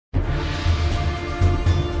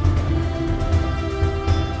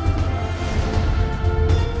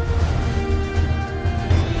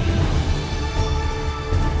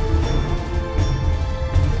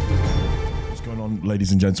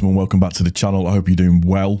ladies and gentlemen, welcome back to the channel. I hope you're doing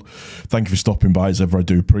well. Thank you for stopping by, as ever. I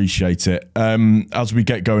do appreciate it. As we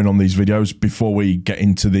get going on these videos, before we get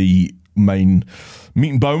into the main meat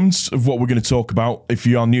and bones of what we're going to talk about, if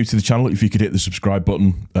you are new to the channel, if you could hit the subscribe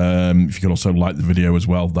button, if you could also like the video as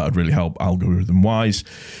well, that would really help algorithm wise.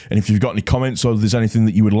 And if you've got any comments or there's anything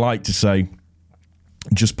that you would like to say,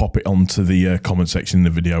 just pop it onto the comment section in the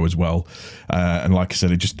video as well. And like I said,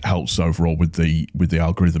 it just helps overall with the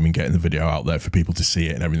algorithm and getting the video out there for people to see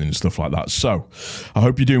it and everything and stuff like that. So I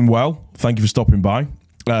hope you're doing well. Thank you for stopping by.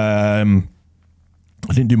 I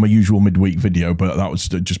didn't do my usual midweek video, but that was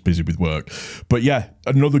just busy with work. But yeah,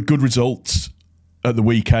 another good result at the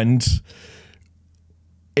weekend.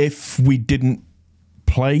 If we didn't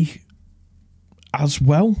play as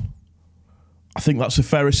well, I think that's a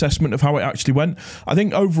fair assessment of how it actually went. I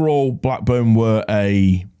think overall Blackburn were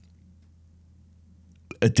a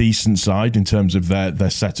decent side in terms of their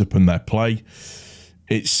setup and their play.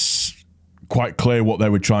 It's quite clear what they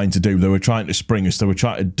were trying to do. They were trying to spring us. They were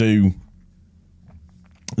trying to do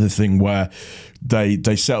the thing where they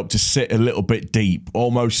set up to sit a little bit deep,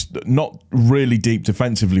 almost not really deep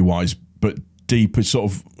defensively wise, but deep as sort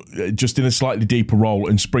of just in a slightly deeper role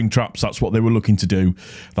and spring traps. That's what they were looking to do.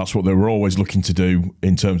 That's what they were always looking to do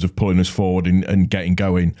in terms of pulling us forward and getting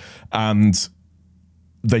going. And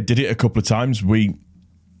they did it a couple of times. We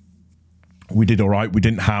did all right. We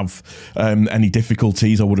didn't have any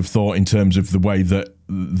difficulties, I would have thought, in terms of the way that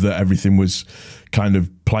everything was kind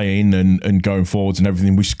of playing and going forwards and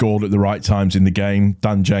everything. We scored at the right times in the game.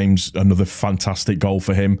 Dan James, another fantastic goal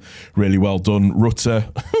for him. Really well done. Rutter,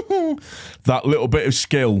 that little bit of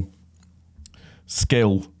skill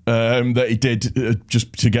that he did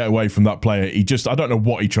just to get away from that player. I don't know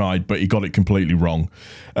what he tried, but he got it completely wrong.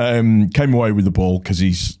 Came away with the ball because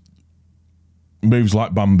he's moves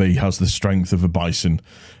like Bambi, has the strength of a bison,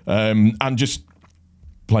 and just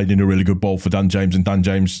played in a really good ball for Dan James. And Dan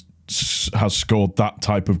James has scored that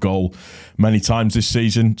type of goal many times this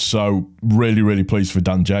season. So really, really pleased for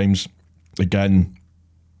Dan James. Again,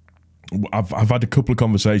 I've had a couple of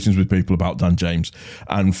conversations with people about Dan James,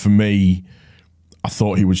 and for me, I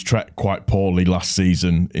thought he was treated quite poorly last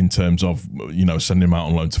season in terms of, you know, sending him out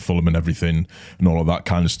on loan to Fulham and everything and all of that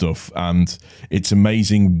kind of stuff. And it's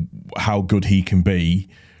amazing how good he can be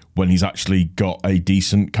when he's actually got a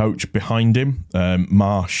decent coach behind him.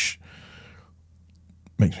 Marsh,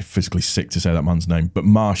 makes me physically sick to say that man's name, but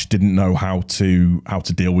Marsh didn't know how to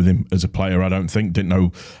deal with him as a player, I don't think. Didn't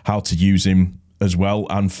know how to use him as well.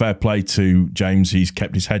 And fair play to James. He's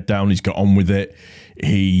kept his head down. He's got on with it.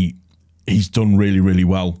 He's done really, really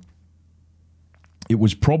well. It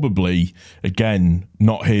was probably, again,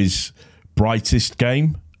 not his brightest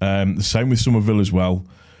game. The same with Somerville as well.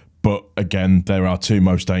 But again, they're our two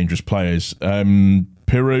most dangerous players.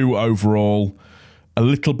 Peru overall, a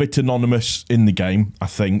little bit anonymous in the game, I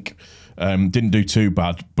think. Didn't do too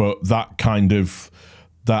bad, but that kind of,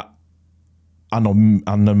 that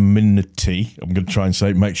anonymity, I'm going to try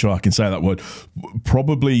and make sure I can say that word,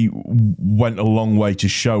 probably went a long way to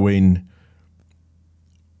showing,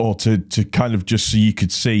 or to kind of just so you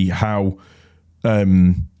could see how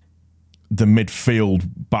the midfield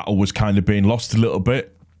battle was kind of being lost a little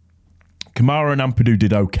bit. Kamara and Ampadu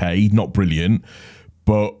did okay, not brilliant,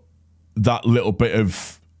 but that little bit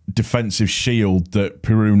of defensive shield that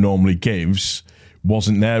Peru normally gives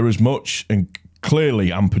wasn't there as much. And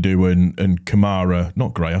clearly Ampadu and Kamara,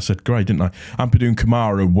 not Gray, I said Gray, didn't I? Ampadu and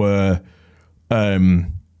Kamara were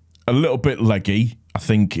a little bit leggy, I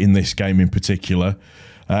think, in this game in particular.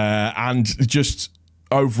 And just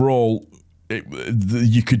overall,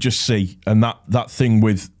 you could just see, and that thing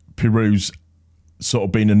with Peru's sort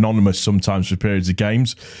of being anonymous sometimes for periods of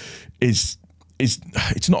games is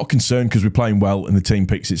it's not a concern because we're playing well and the team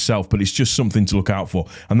picks itself, but it's just something to look out for.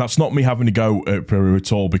 And that's not me having to go at Peru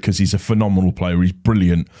at all, because he's a phenomenal player. He's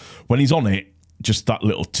brilliant. When he's on it, just that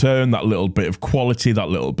little turn, that little bit of quality, that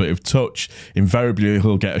little bit of touch, invariably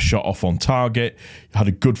he'll get a shot off on target. He had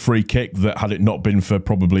a good free kick that, had it not been for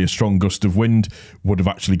probably a strong gust of wind, would have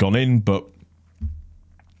actually gone in, but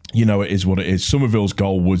you know, it is what it is. Somerville's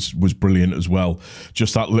goal was brilliant as well.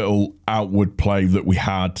 Just that little outward play that we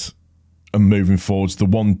had and moving forwards, the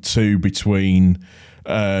 1-2 between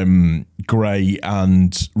Gray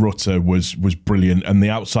and Rutter was brilliant, and the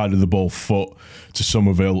outside of the ball foot to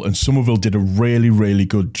Somerville, and Somerville did a really, really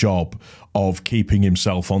good job of keeping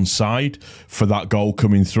himself on side for that goal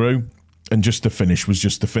coming through. And just the finish was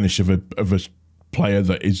just the finish of a player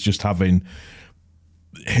that is just having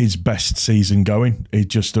his best season going. It's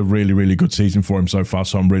just a really, really good season for him so far,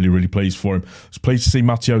 so I'm really, really pleased for him. I was pleased to see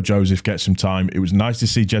Matteo Joseph get some time. It was nice to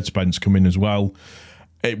see Jed Spence come in as well.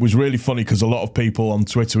 it was really funny because a lot of people on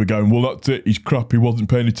Twitter were going, well, that's it, he's crap, he wasn't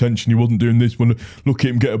paying attention, he wasn't doing this one. Look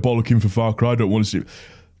at him get a bollocking for Farker, I don't want to see it.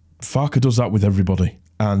 Farker does that with everybody.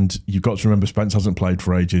 And you've got to remember, Spence hasn't played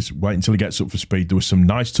for ages. Wait until he gets up for speed. There were some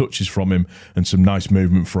nice touches from him and some nice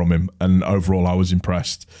movement from him. And overall, I was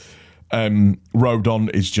impressed.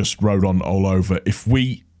 Rodon is just Rodon all over. If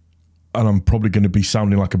we, and I'm probably going to be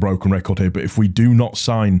sounding like a broken record here, but if we do not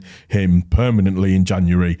sign him permanently in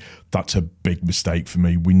January, that's a big mistake for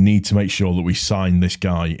me. We need to make sure that we sign this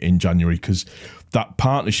guy in January, because that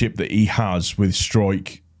partnership that he has with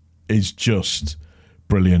Struijk is just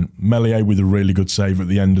brilliant. Meslier with a really good save at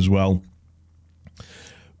the end as well.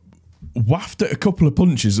 Wafted at a couple of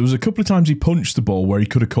punches. There was a couple of times he punched the ball where he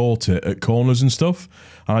could have caught it at corners and stuff.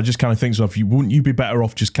 And I just kind of think, so wouldn't you be better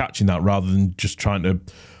off just catching that rather than just trying to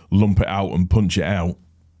lump it out and punch it out?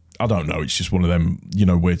 I don't know. It's just one of them, you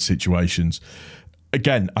know, weird situations.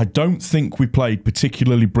 Again, I don't think we played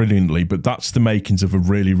particularly brilliantly, but that's the makings of a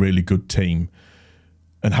really, really good team.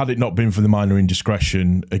 And had it not been for the minor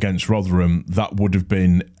indiscretion against Rotherham, that would have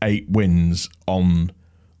been 8 wins on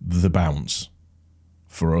the bounce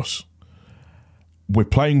for us. We're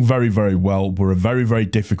playing very, very well. We're a very, very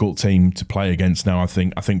difficult team to play against now, I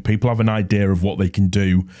think. I think people have an idea of what they can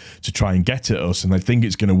do to try and get at us, and they think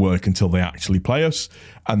it's going to work until they actually play us.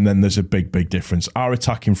 And then there's a big, big difference. Our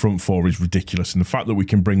attacking front four is ridiculous. And the fact that we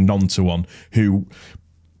can bring Nonto on, who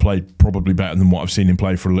played probably better than what I've seen him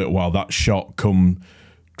play for a little while, that shot come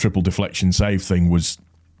triple deflection save thing was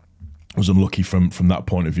unlucky from that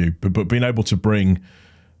point of view. But being able to bring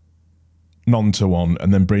Nonto on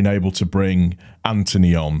and then being able to bring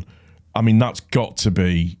Anthony on, I mean, that's got to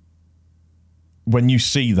be, when you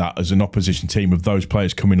see that as an opposition team of those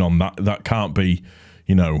players coming on, that can't be,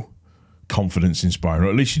 you know, confidence inspiring, or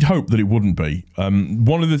at least you'd hope that it wouldn't be.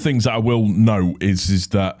 One of the things that I will note is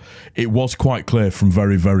that it was quite clear from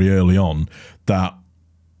very, very early on that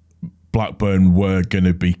Blackburn were going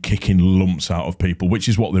to be kicking lumps out of people, which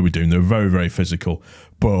is what they were doing. They were very, very physical,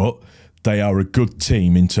 but they are a good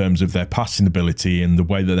team in terms of their passing ability and the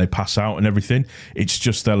way that they pass out and everything. It's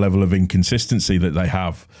just their level of inconsistency that they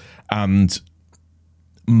have. And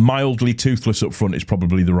mildly toothless up front is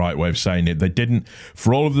probably the right way of saying it. They didn't,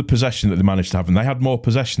 for all of the possession that they managed to have, and they had more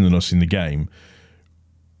possession than us in the game,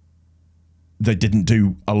 they didn't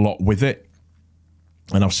do a lot with it.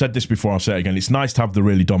 And I've said this before, I'll say it again. It's nice to have the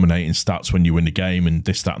really dominating stats when you win the game and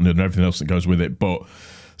this, that, and everything else that goes with it. But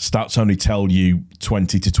stats only tell you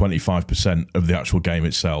 20 to 25% of the actual game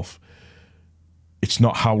itself. It's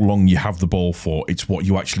not how long you have the ball for. It's what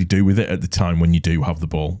you actually do with it at the time when you do have the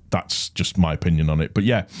ball. That's just my opinion on it. But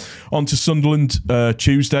yeah, on to Sunderland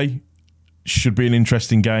Tuesday. Should be an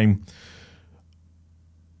interesting game.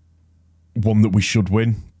 One that we should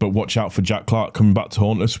win, but watch out for Jack Clark coming back to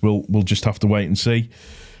haunt us. We'll just have to wait and see.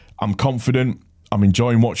 I'm confident. I'm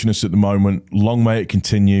enjoying watching us at the moment. Long may it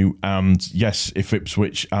continue. And yes, if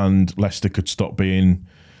Ipswich and Leicester could stop being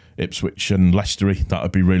Ipswich and Leicestery, that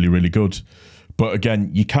would be really, really good. But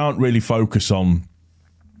again, you can't really focus on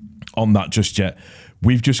that just yet.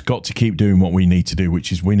 We've just got to keep doing what we need to do,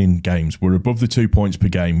 which is winning games. We're above the 2 points per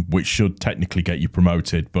game, which should technically get you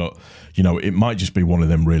promoted. But, you know, it might just be one of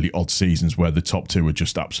them really odd seasons where the top two are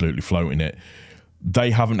just absolutely floating it. They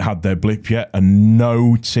haven't had their blip yet, and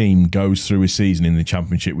no team goes through a season in the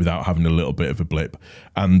Championship without having a little bit of a blip.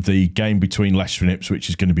 And the game between Leicester and Ipswich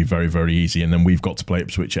is going to be very, very easy. And then we've got to play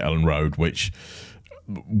Ipswich at Ellen Road, which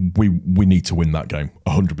we need to win that game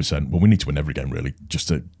 100%. Well, we need to win every game really, just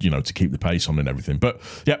to, you know, to keep the pace on and everything. But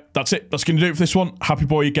yeah, that's it. That's going to do it for this one. Happy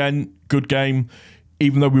boy again. Good game.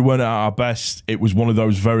 Even though we weren't at our best, it was one of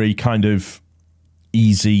those very kind of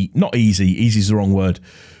easy, not easy, easy is the wrong word.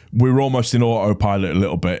 We were almost in autopilot a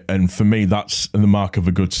little bit. And for me, that's the mark of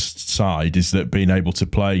a good side, is that being able to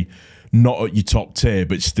play not at your top tier,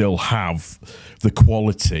 but still have the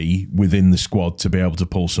quality within the squad to be able to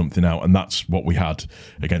pull something out. And that's what we had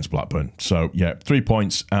against Blackburn. So yeah, 3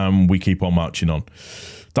 points and we keep on marching on.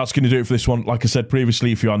 That's going to do it for this one. Like I said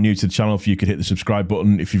previously, if you are new to the channel, if you could hit the subscribe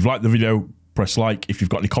button. If you've liked the video, press like. If you've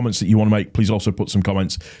got any comments that you want to make, please also put some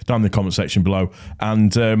comments down in the comment section below.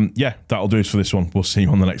 And yeah, that'll do us for this one. We'll see you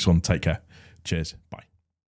on the next one. Take care. Cheers. Bye.